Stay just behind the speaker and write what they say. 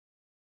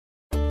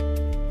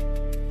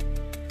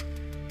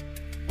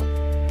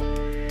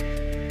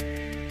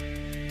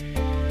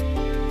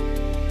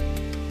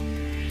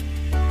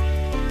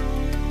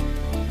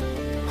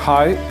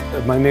Hi,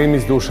 my name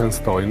is Dusan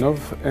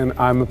Stojnov and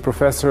I'm a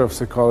professor of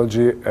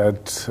psychology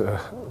at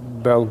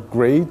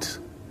Belgrade,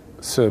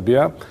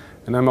 Serbia,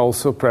 and I'm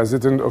also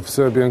president of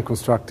Serbian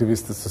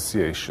Constructivist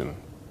Association.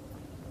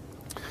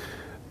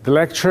 The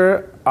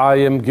lecture I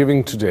am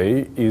giving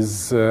today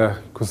is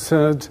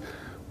concerned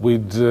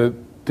with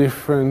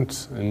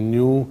different and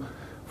new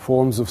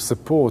forms of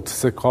support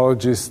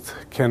psychologists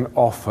can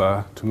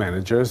offer to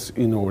managers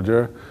in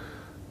order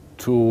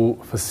to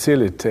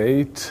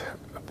facilitate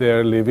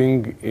their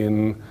living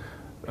in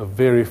a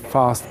very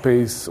fast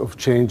pace of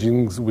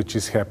changing which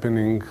is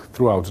happening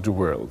throughout the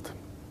world.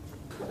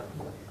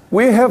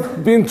 We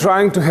have been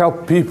trying to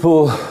help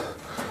people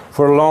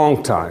for a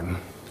long time.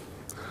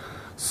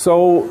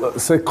 So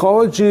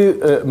psychology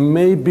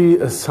may be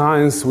a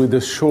science with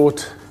a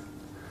short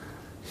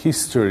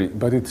history,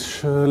 but it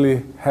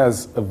surely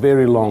has a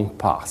very long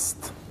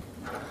past.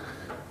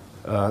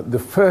 The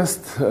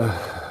first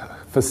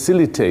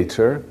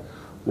facilitator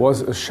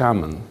was a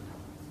shaman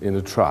in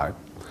a tribe.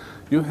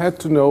 You had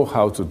to know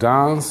how to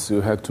dance,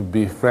 you had to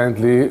be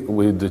friendly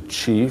with the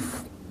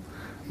chief,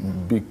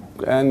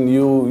 and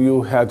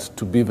you had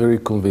to be very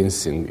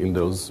convincing in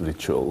those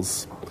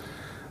rituals.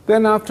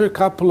 Then after a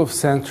couple of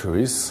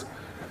centuries,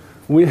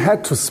 we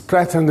had to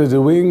spread under the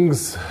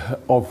wings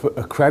of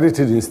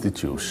accredited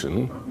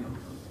institution.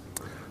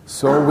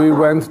 So we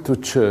went to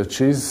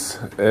churches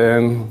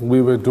and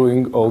we were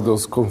doing all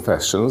those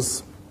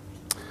confessions.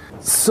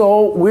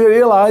 So we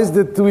realized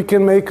that we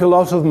can make a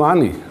lot of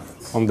money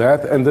on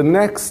that, and the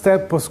next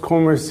step was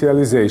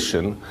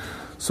commercialization.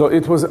 So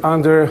it was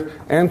under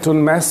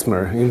Anton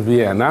Mesmer in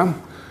Vienna,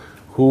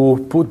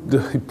 who put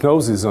the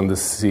hypnosis on the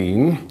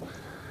scene.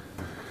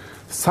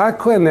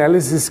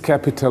 Psychoanalysis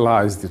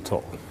capitalized it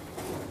all.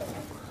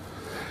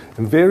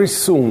 And very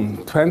soon,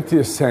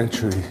 20th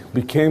century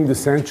became the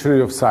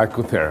century of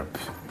psychotherapy.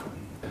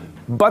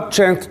 But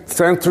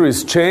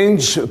centuries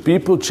change,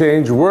 people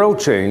change, world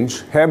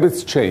change,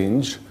 habits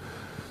change,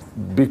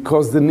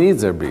 because the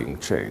needs are being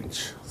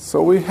changed.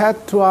 So we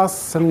had to ask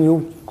some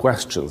new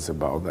questions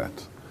about that.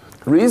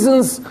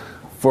 Reasons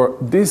for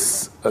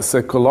this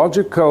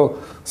psychological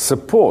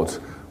support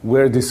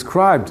were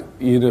described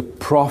in a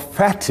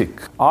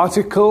prophetic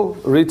article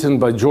written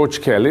by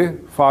George Kelly,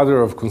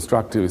 father of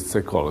constructivist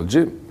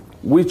psychology,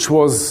 which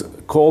was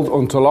called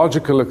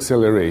Ontological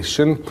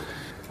Acceleration.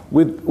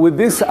 With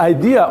this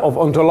idea of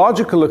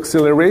ontological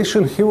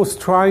acceleration, he was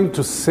trying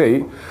to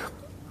say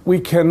we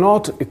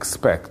cannot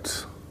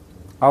expect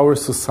our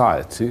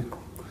society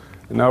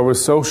and our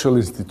social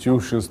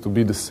institutions to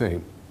be the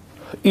same.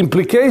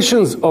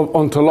 Implications of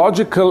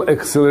ontological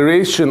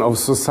acceleration of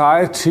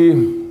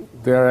society,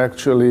 they're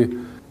actually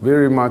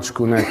very much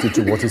connected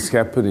to what is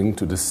happening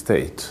to the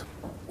state.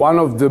 One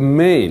of the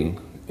main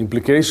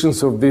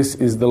implications of this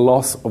is the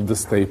loss of the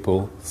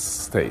staple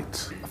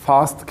state.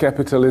 Fast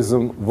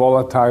capitalism,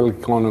 volatile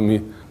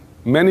economy,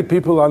 many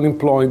people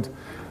unemployed,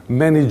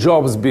 many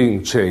jobs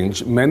being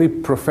changed, many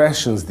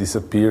professions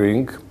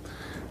disappearing,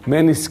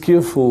 many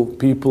skillful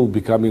people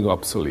becoming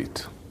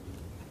obsolete.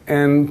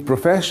 And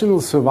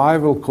professional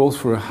survival calls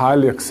for a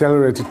highly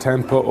accelerated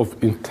tempo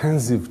of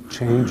intensive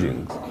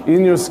changing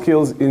in your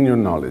skills, in your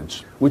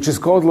knowledge, which is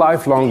called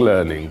lifelong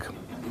learning.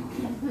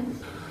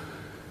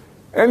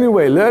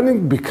 Anyway,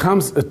 learning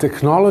becomes a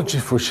technology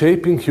for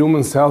shaping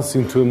human selves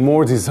into a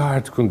more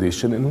desired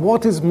condition. And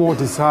what is more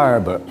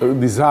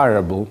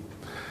desirable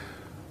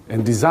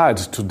and desired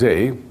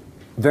today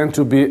than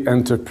to be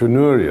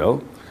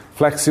entrepreneurial,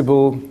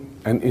 flexible,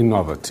 and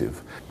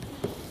innovative?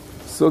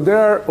 So there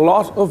are a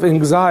lot of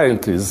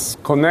anxieties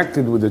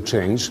connected with the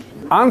change.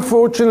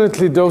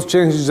 Unfortunately, those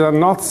changes are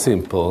not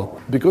simple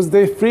because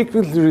they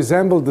frequently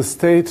resemble the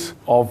state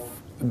of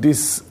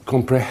these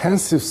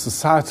comprehensive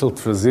societal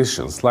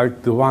transitions,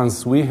 like the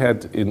ones we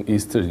had in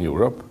Eastern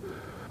Europe.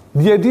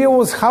 The idea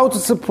was how to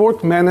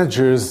support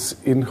managers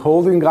in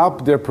holding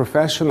up their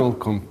professional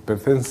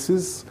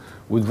competencies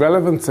with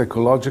relevant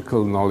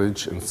psychological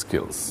knowledge and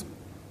skills.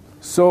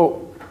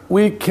 So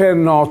we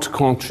cannot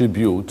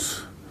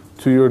contribute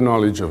to your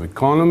knowledge of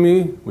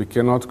economy, we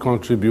cannot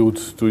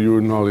contribute to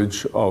your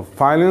knowledge of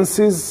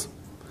finances,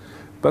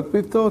 but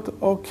we thought,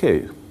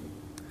 okay,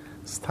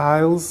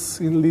 styles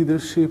in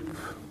leadership,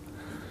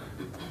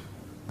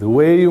 the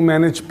way you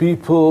manage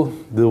people,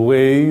 the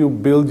way you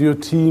build your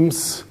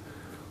teams,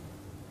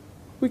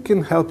 we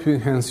can help you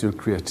enhance your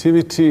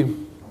creativity,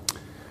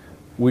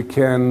 we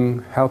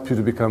can help you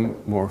to become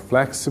more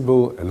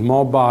flexible and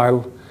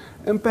mobile,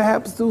 and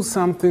perhaps do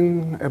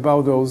something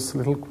about those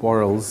little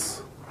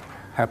quarrels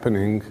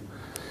happening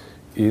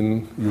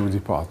in your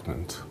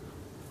department.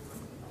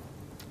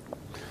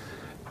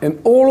 And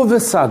all of a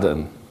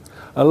sudden,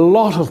 a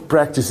lot of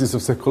practices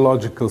of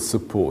psychological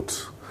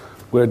support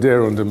were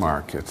there on the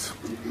market.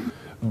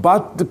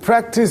 But the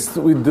practice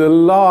with the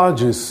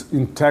largest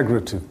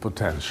integrative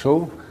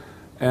potential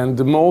and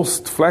the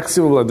most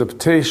flexible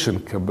adaptation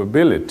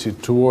capability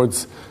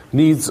towards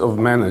needs of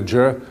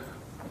manager,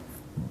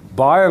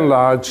 by and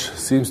large,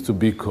 seems to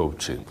be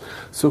coaching.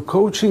 So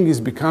coaching is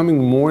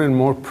becoming more and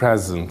more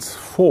present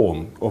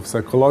form of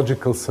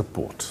psychological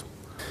support.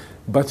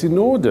 But in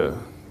order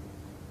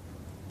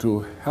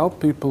to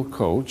help people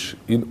coach,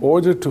 in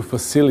order to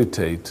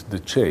facilitate the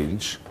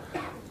change,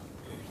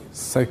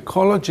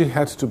 psychology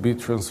had to be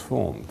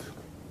transformed.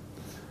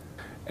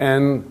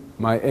 And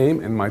my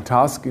aim and my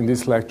task in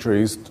this lecture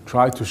is to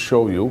try to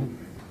show you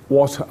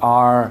what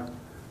are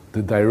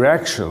the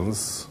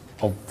directions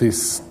of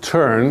this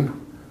turn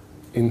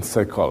in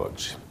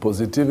psychology: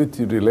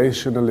 positivity,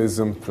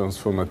 relationalism,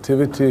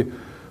 transformativity,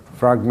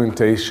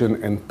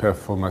 fragmentation, and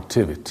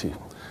performativity.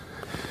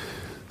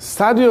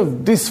 Study of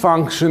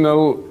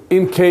dysfunctional,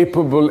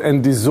 incapable,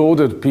 and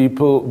disordered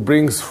people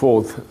brings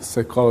forth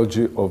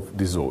psychology of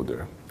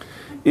disorder.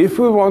 If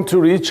we want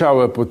to reach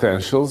our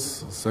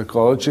potentials,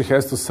 psychology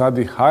has to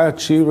study high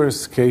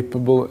achievers,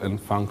 capable, and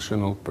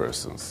functional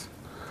persons.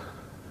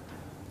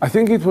 I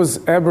think it was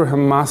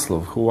Abraham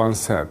Maslow who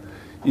once said,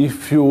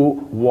 if you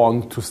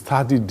want to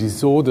study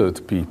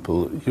disordered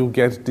people, you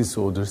get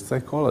disordered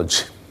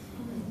psychology.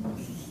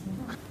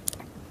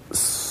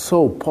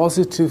 So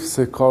positive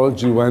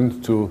psychology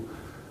went to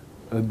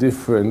a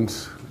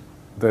different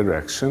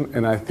direction,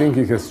 and I think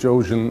it has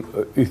chosen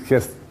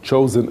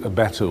a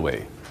better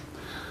way.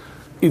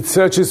 It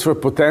searches for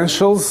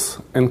potentials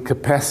and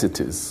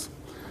capacities.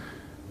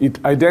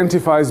 It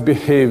identifies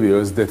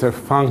behaviors that are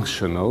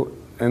functional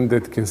and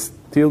that can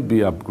still be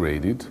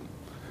upgraded.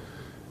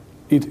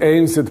 It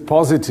aims at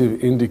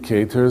positive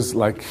indicators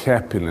like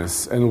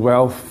happiness and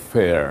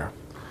welfare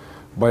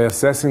by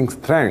assessing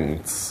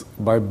strengths,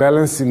 by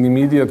balancing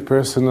immediate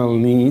personal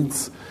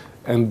needs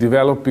and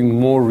developing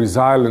more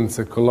resilient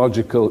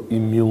psychological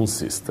immune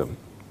system.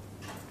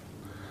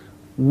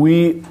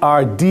 We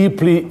are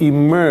deeply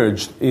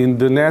immersed in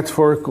the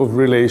network of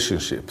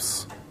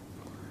relationships.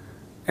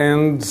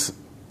 And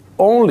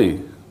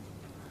only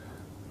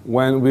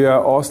when we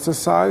are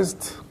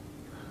ostracized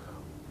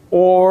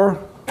or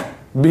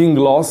being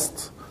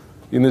lost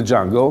in a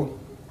jungle,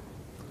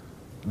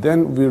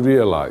 then we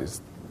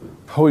realize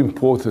how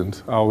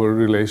important our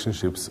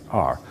relationships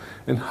are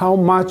and how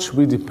much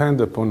we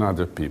depend upon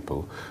other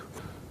people.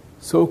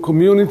 So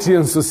community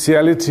and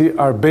sociality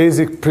are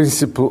basic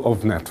principles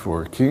of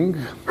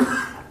networking.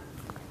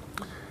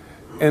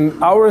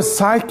 And our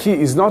psyche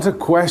is not a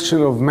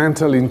question of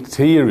mental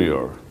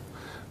interior,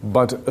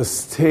 but a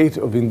state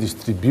of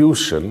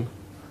distribution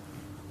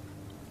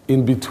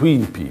in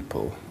between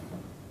people.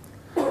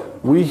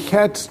 We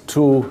had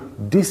to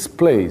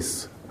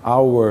displace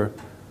our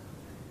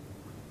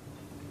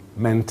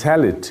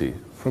mentality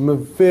from a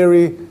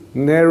very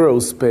narrow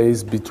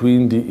space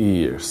between the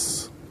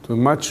ears to a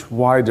much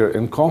wider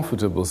and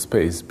comfortable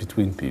space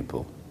between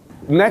people.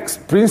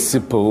 Next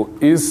principle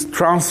is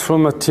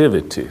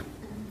transformativity.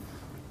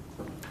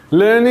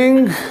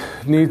 Learning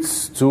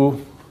needs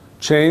to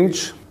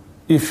change.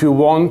 If you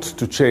want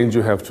to change,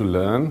 you have to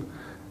learn.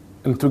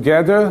 And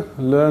together,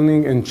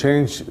 learning and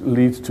change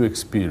lead to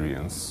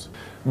experience.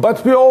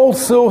 But we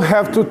also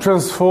have to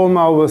transform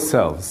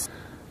ourselves.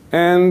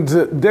 And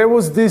there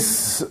was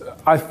this,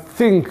 I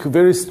think,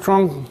 very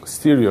strong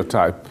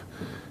stereotype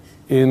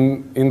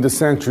in the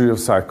century of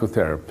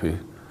psychotherapy.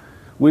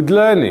 With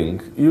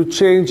learning, you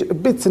change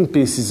bits and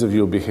pieces of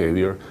your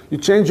behavior. You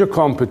change your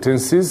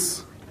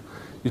competencies,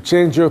 you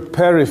change your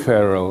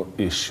peripheral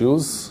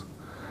issues,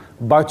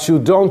 but you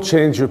don't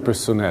change your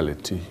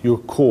personality, your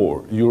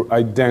core, your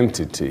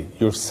identity,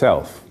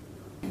 yourself.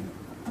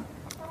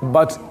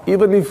 But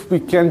even if we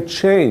can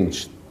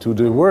change to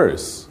the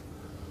worse,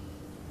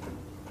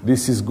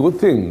 this is a good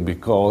thing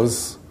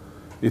because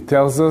it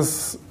tells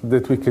us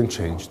that we can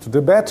change to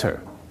the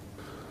better.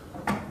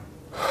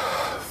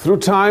 Through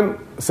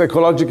time,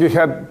 psychology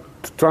had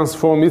to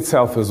transform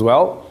itself as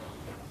well.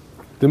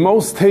 The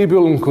most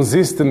stable and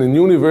consistent and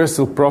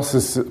universal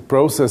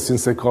process in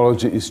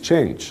psychology is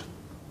change.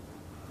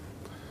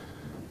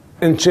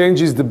 And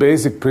change is the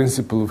basic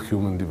principle of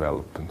human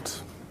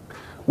development,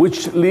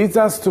 which leads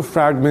us to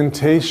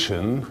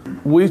fragmentation,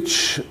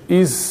 which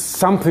is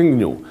something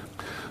new.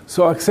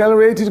 So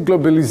accelerated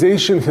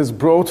globalization has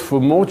brought for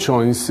more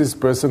choices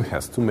person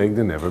has to make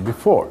than ever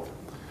before.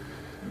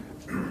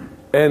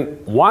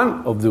 And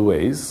one of the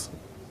ways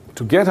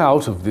to get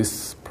out of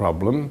this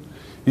problem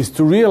is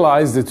to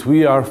realize that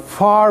we are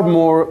far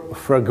more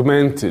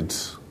fragmented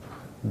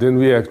than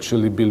we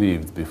actually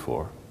believed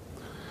before.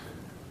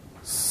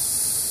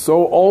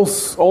 So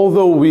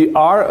although we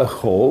are a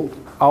whole,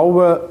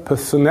 our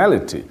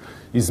personality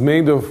is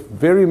made of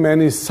very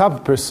many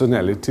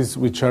sub-personalities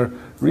which are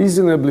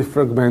reasonably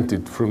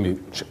fragmented from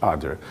each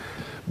other.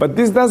 But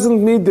this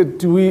doesn't mean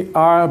that we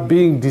are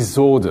being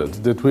disordered,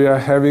 that we are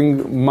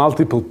having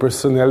multiple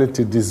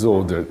personality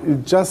disorder.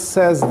 It just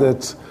says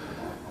that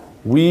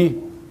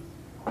we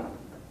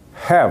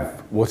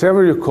have,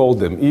 whatever you call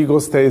them, ego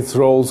states,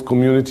 roles,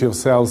 community of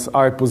selves,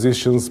 I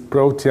positions,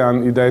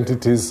 protean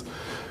identities,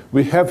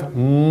 we have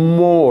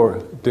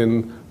more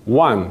than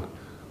one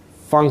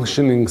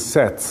functioning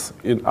sets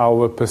in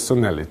our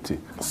personality.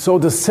 So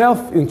the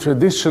self in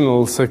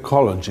traditional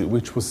psychology,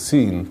 which was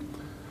seen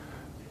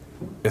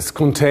as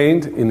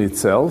contained in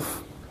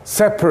itself,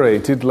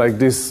 separated like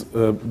this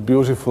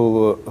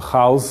beautiful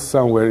house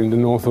somewhere in the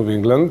north of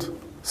England,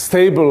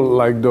 stable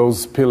like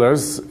those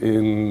pillars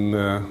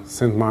in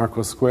St.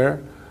 Mark's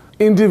Square,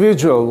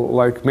 individual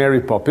like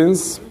Mary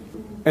Poppins,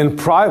 and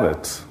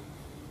private.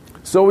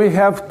 So we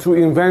have to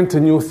invent a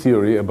new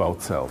theory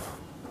about self.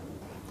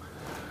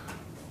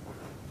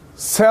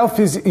 Self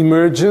is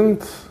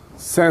emergent,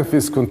 self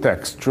is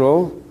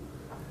contextual.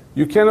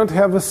 You cannot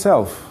have a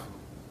self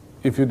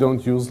if you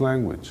don't use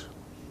language.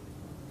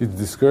 It's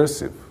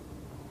discursive.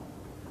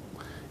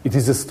 It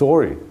is a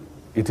story.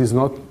 It is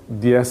not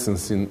the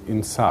essence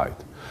inside.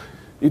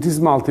 It is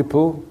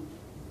multiple,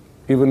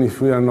 even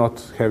if we are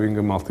not having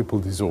a multiple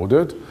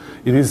disordered.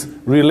 It is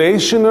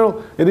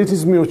relational and it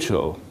is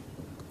mutual.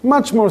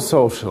 Much more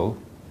social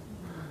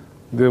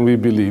than we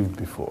believed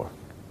before.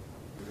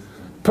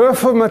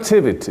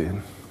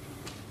 Performativity.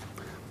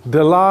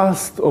 The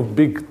last of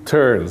big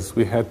turns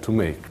we had to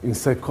make in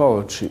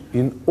psychology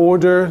in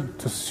order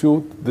to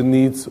suit the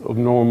needs of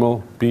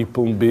normal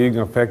people being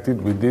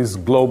affected with this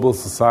global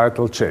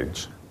societal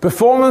change.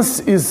 Performance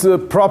is a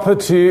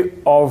property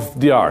of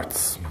the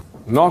arts,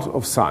 not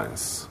of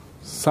science.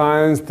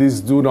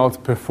 Scientists do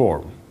not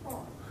perform.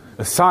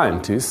 A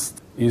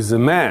scientist is a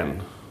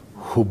man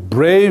who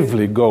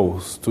bravely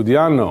goes to the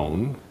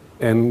unknown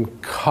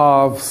and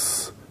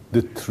carves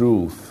the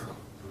truth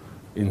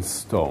in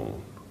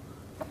stone.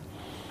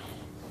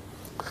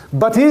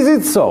 But is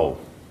it so?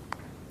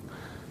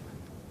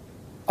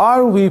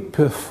 Are we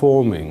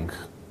performing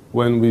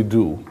when we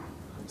do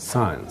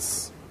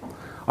science?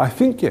 I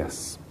think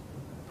yes.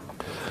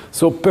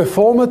 So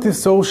performative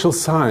social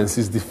science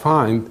is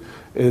defined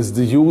as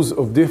the use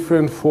of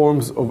different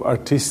forms of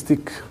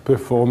artistic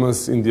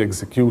performance in the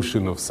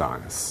execution of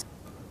science.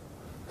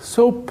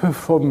 So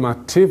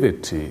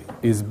performativity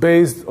is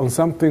based on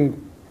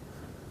something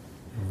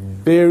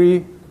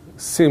very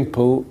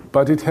simple,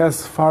 but it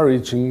has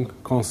far-reaching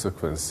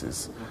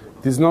consequences.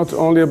 It is not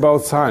only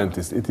about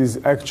scientists, it is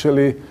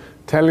actually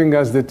telling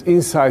us that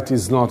insight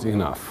is not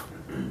enough.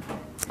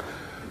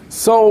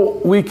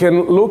 So we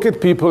can look at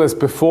people as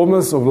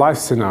performers of life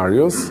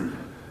scenarios.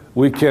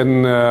 We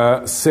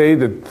can say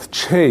that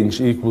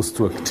change equals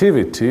to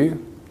activity,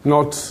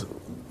 not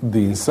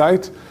the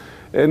insight.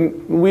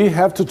 And we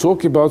have to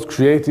talk about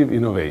creative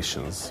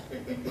innovations.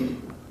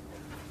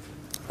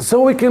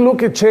 So we can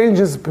look at change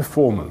as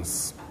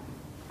performance.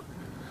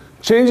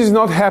 Change is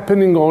not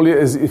happening only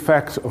as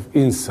effect of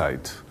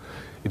insight.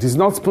 It is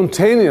not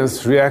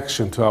spontaneous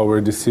reaction to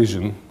our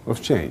decision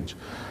of change.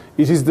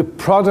 It is the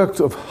product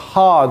of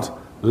hard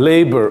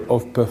labor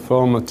of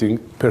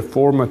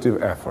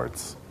performative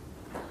efforts.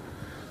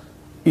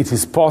 It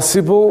is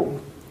possible,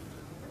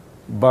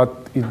 but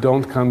it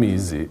don't come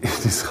easy.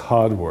 It is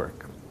hard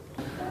work.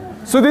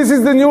 So this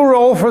is the new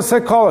role for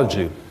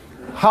psychology.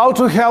 How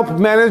to help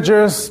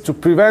managers to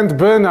prevent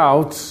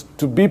burnout,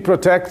 to be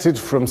protected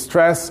from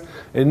stress,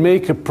 and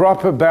make a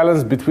proper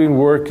balance between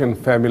work and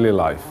family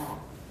life.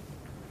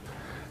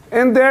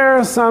 And there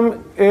are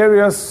some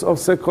areas of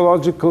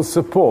psychological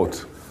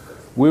support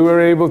we were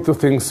able to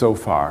think so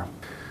far.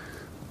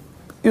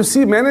 You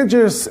see,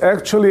 managers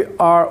actually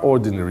are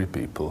ordinary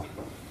people.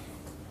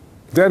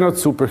 They're not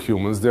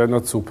superhumans, they're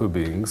not super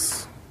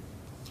beings.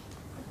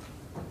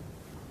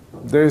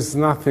 There's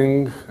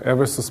nothing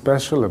ever so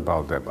special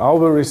about them.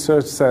 Our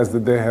research says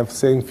that they have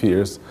same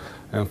fears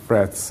and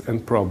threats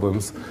and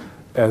problems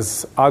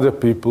as other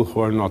people who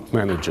are not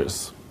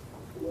managers.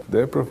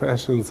 Their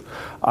professions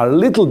are a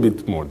little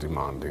bit more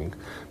demanding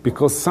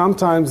because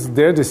sometimes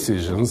their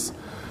decisions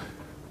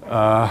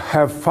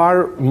have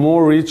far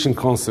more reaching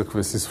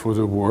consequences for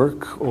the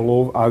work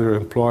of other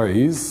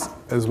employees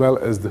as well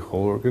as the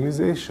whole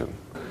organization.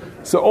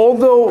 So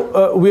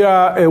although we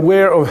are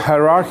aware of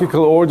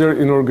hierarchical order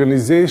in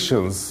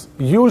organizations,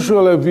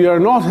 usually we are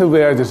not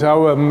aware that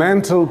our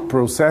mental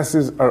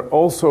processes are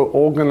also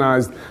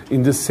organized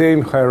in the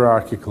same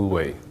hierarchical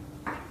way.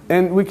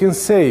 And we can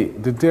say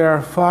that there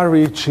are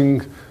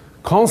far-reaching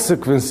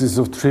consequences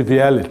of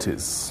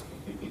trivialities,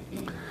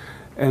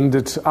 and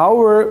that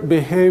our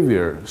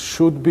behavior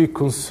should be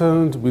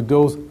concerned with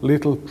those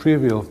little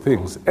trivial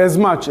things, as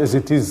much as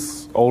it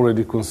is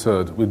already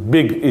concerned with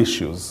big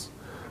issues.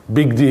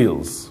 Big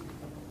deals.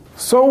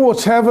 So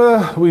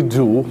whatever we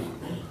do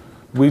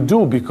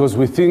because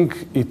we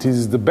think it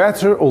is the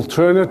better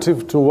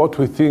alternative to what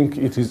we think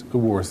it is a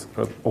worse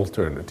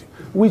alternative.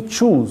 We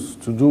choose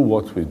to do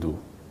what we do,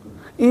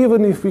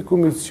 even if we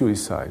commit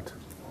suicide.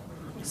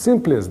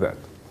 Simply as that.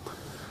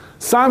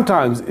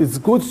 Sometimes it's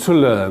good to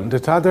learn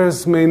that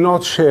others may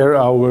not share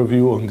our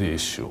view on the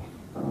issue.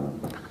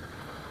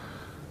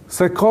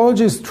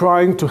 Psychology is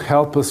trying to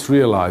help us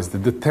realize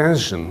that the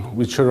tension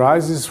which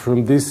arises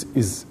from this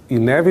is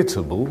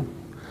inevitable,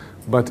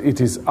 but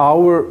it is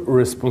our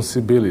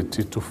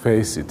responsibility to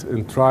face it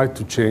and try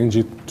to change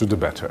it to the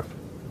better.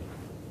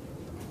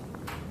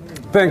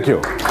 Thank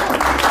you.